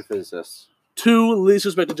and astrophysicists. Two least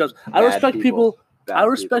respected jobs. I respect people. I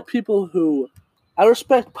respect people who. I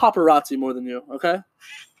respect paparazzi more than you. Okay.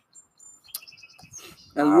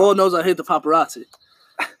 And Lord knows I hate the paparazzi.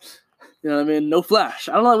 You know what I mean? No flash.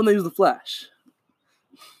 I don't like when they use the flash.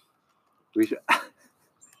 We should.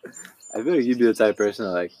 I feel like you'd be the type of person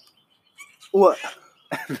to like. What?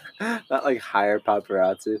 Not like hire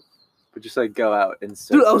paparazzi, but just like go out and.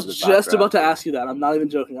 Dude, I was just about to ask you that. I'm not even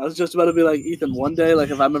joking. I was just about to be like, Ethan, one day, like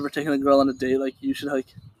if I'm ever taking a girl on a date, like you should like,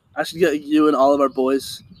 I should get you and all of our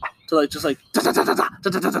boys to like just like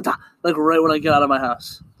like right when I get out of my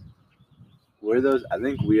house. We're those. I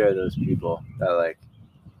think we are those people that like.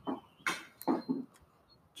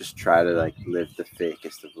 Just try to like live the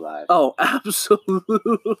fakest of lives. Oh, absolutely.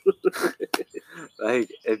 Like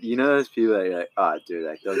if you know those people that you're like, oh, dude,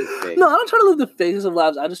 like those are fake. No, I don't try to live the fakest of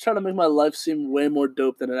lives. I just try to make my life seem way more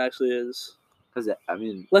dope than it actually is. Because I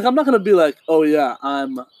mean, like I'm not gonna be like, oh yeah,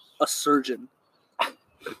 I'm a surgeon.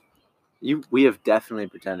 We have definitely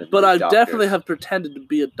pretended. But I definitely have pretended to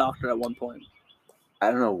be a doctor at one point. I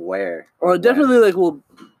don't know where. Or I definitely like will.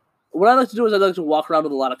 What I like to do is I like to walk around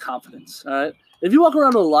with a lot of confidence. All right. If you walk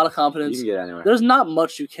around with a lot of confidence, you can get anywhere. There's not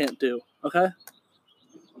much you can't do, okay?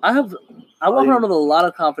 I walk around with a lot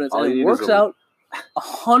of confidence, and it works out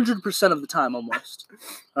 100% of the time almost,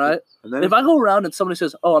 all right? If I go around and somebody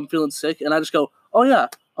says, oh, I'm feeling sick, and I just go, oh, yeah,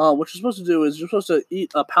 what you're supposed to do is you're supposed to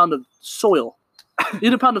eat a pound of soil.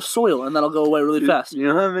 Eat a pound of soil, and that'll go away really fast. You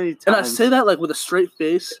know how many times... And I say that, like, with a straight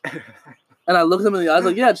face, and I look them in the eyes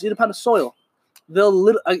like, yeah, just eat a pound of soil.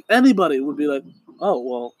 Anybody would be like, oh,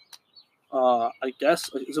 well... I guess,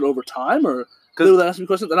 is it over time, or they would ask me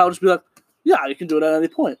questions, and I would just be like, yeah, you can do it at any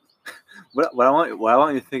point. What I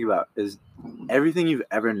want you to think about is everything you've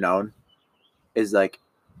ever known is like,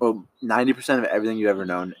 90% of everything you've ever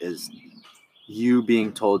known is you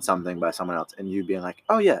being told something by someone else, and you being like,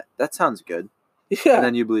 oh yeah, that sounds good. Yeah. And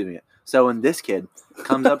then you believing it. So when this kid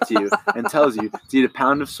comes up to you and tells you to eat a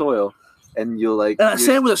pound of soil, and you'll like... And I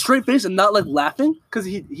say it with a straight face and not like laughing? Because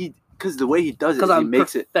the way he does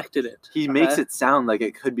it, he makes it sound like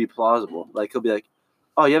it could be plausible. Like he'll be like,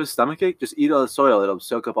 "Oh, you have a stomachache? Just eat all the soil; it'll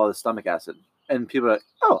soak up all the stomach acid." And people are like,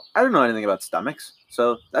 "Oh, I don't know anything about stomachs,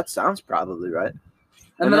 so that sounds probably right."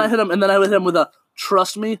 And then I hit him with a,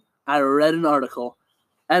 "Trust me, I read an article,"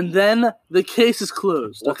 and then the case is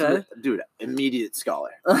closed. Okay, dude, immediate scholar.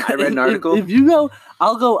 I read an article. If you go,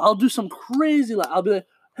 I'll do some crazy. I'll be like,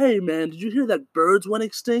 "Hey, man, did you hear that birds went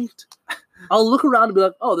extinct?" I'll look around and be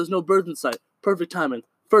like, oh, there's no birds in sight. Perfect timing.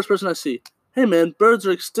 First person I see. Hey, man, birds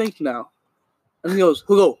are extinct now. And he'll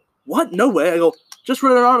go, what? No way. I go, just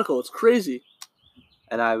read an article. It's crazy.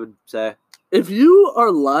 And I would say, if you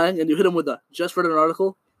are lying and you hit him with a just read an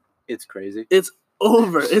article, it's crazy. It's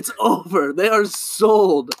over. It's over. They are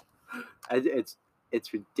sold. It's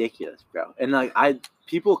ridiculous, bro. And like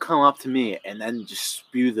people come up to me and then just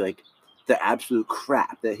spew like the absolute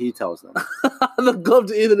crap that he tells them. They'll go up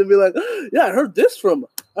to Ethan and be like, yeah, I heard this from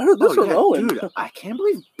Owen. Dude, I can't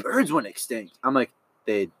believe birds went extinct. I'm like,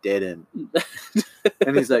 they didn't.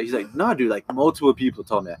 And he's like, no, dude, like multiple people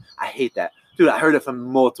told me that. I hate that. Dude, I heard it from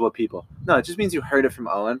multiple people. No, it just means you heard it from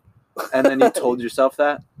Owen, and then you told yourself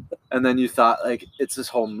that, and then you thought like it's this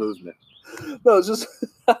whole movement. No, it's just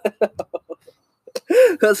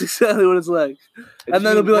that's exactly what it's like. And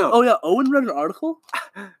then it'll be like, oh yeah, Owen read an article?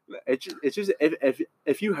 It's just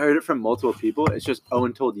if you heard it from multiple people, it's just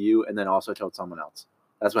Owen told you and then also told someone else.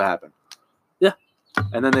 That's what happened. Yeah.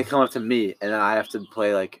 And then they come up to me and then I have to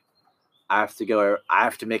play like I have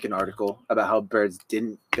to make an article about how birds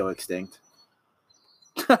didn't go extinct.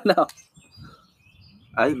 No.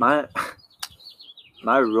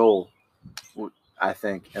 My role, I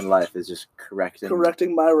think, in life is just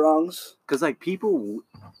correcting my wrongs. Because like people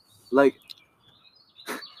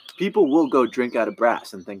will go drink out of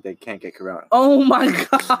brass and think they can't get corona. Oh my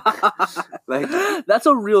god! Like that's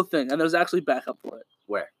a real thing, and there's actually backup for it.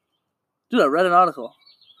 Where? Dude, I read an article.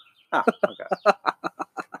 Ah, okay.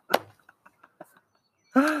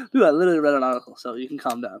 Dude, I literally read an article, so you can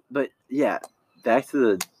calm down. But yeah, back to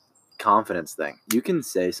the confidence thing. You can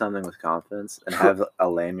say something with confidence and have a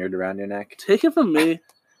lanyard around your neck. Take it from me.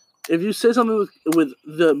 If you say something with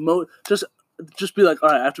the most, just be like, all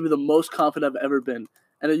right, I have to be the most confident I've ever been.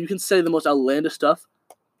 And if you can say the most outlandish stuff,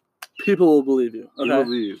 people will believe you. Okay? People will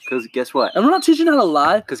believe you. Because guess what? And we're not teaching you how to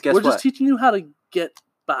lie. Because guess what? We're just teaching you how to get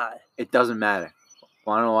by. It doesn't matter.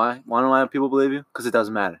 Want to know why? Want to know why people believe you? Because it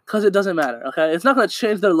doesn't matter. Because it doesn't matter, okay? It's not going to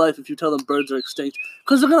change their life if you tell them birds are extinct.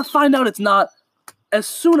 Because they're going to find out it's not as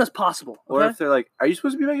soon as possible, okay? Or if they're like, are you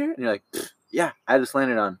supposed to be back here? And you're like, yeah, I just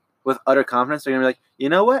landed on. With utter confidence, they're going to be like, you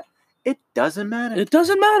know what? It doesn't matter. It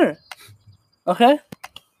doesn't matter. Okay?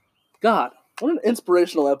 God, what an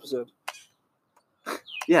inspirational episode.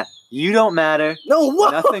 Yeah, you don't matter. No,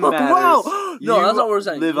 whoa, Nothing matters. Wow. No, that's not what we're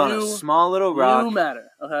saying. Live on a small little rock. You matter,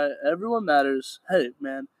 okay? Everyone matters. Hey,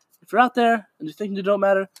 man, if you're out there and you think you don't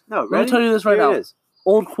matter, No, let me tell you this right now.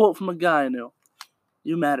 Old quote from a guy I knew.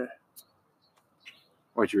 You matter.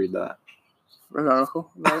 Where'd you read that? Read an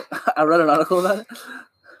article about it. I read an article about it.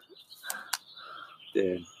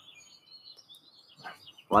 Dude.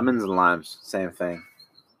 Lemons and limes, same thing.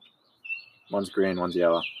 One's green, one's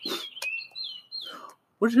yellow.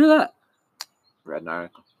 Where'd you hear that? Read an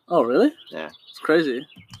article. Oh, really? Yeah. It's crazy.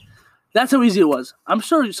 That's how easy it was. I'm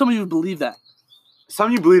sure some of you believe that. Some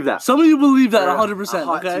of you believe that. Some of you believe that 100%.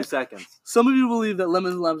 Hot Okay. 2 seconds. Some of you believe that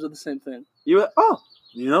lemons and limes are the same thing. You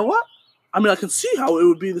know what? I mean, I can see how it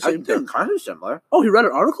would be the same They're thing. kind of similar. Oh, he read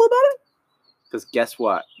an article about it? Because guess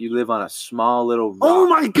what? You live on a small little rock. Oh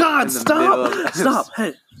my God! in the middle of- Stop!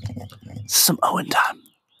 Hey, some Owen time.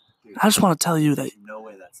 I just want to tell you that No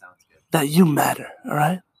way that sounds good. that you matter. All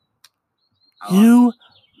right? You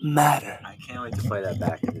matter. I can't wait to play that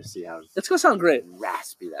back and just see how It's gonna sound great.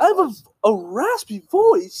 raspy that I have was. a raspy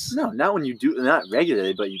voice. No, not when you do, not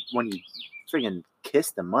regularly, but when you friggin'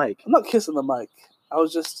 kiss the mic. I'm not kissing the mic. I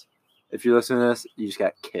was just. If you listen to this, you just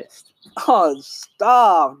got kissed. Oh,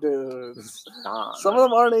 stop, dude. Stop. Some of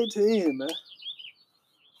them aren't 18.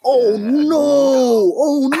 Oh no!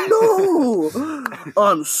 Oh no!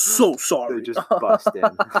 I'm so sorry. They just bust in.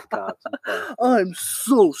 Cops and stuff. I'm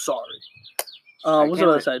so sorry. What's I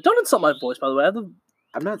going to say? Don't insult my voice, by the way.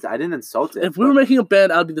 I didn't insult it. If we were making a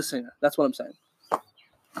band, I'd be the singer. That's what I'm saying.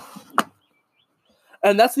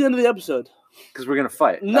 And that's the end of the episode. Because we're gonna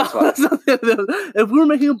fight. No, That's why. that's not the end of the episode. If we were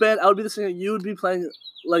making a band, I would be the singer. You would be playing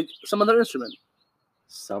like some other instrument.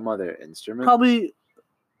 Some other instrument. Probably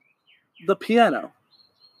the piano,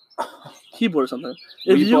 keyboard or something.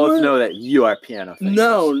 We both know that you are piano fingers.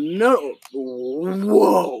 No.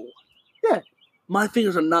 Whoa. Yeah. My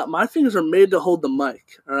fingers are not. My fingers are made to hold the mic.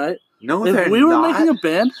 All right. No, If they're we were not. making a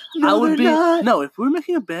band, I would they're be. not. No, if we were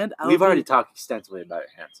making a band, I would We've already be, talked extensively about your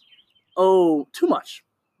hands. Oh, too much.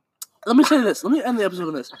 Let me say this. Let me end the episode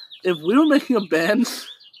with this. If we were making a band,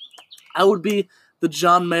 I would be the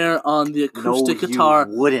John Mayer on the acoustic guitar.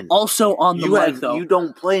 You wouldn't. Also on the mic, though. You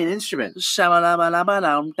don't play an instrument.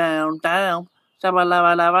 Shabba-labba-labba-down, down, down.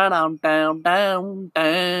 Shabba-labba-labba-down, down, down,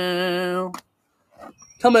 down.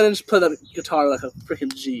 Come in and just play that guitar like a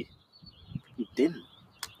freaking G. You didn't.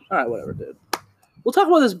 All right, whatever, dude. We'll talk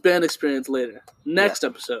about this band experience later. Next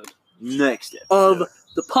episode. Next episode. Of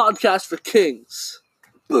the Podcast for Kings.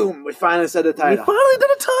 Boom, we finally said the title. We finally did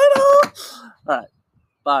a title! All right.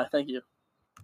 Bye. Thank you.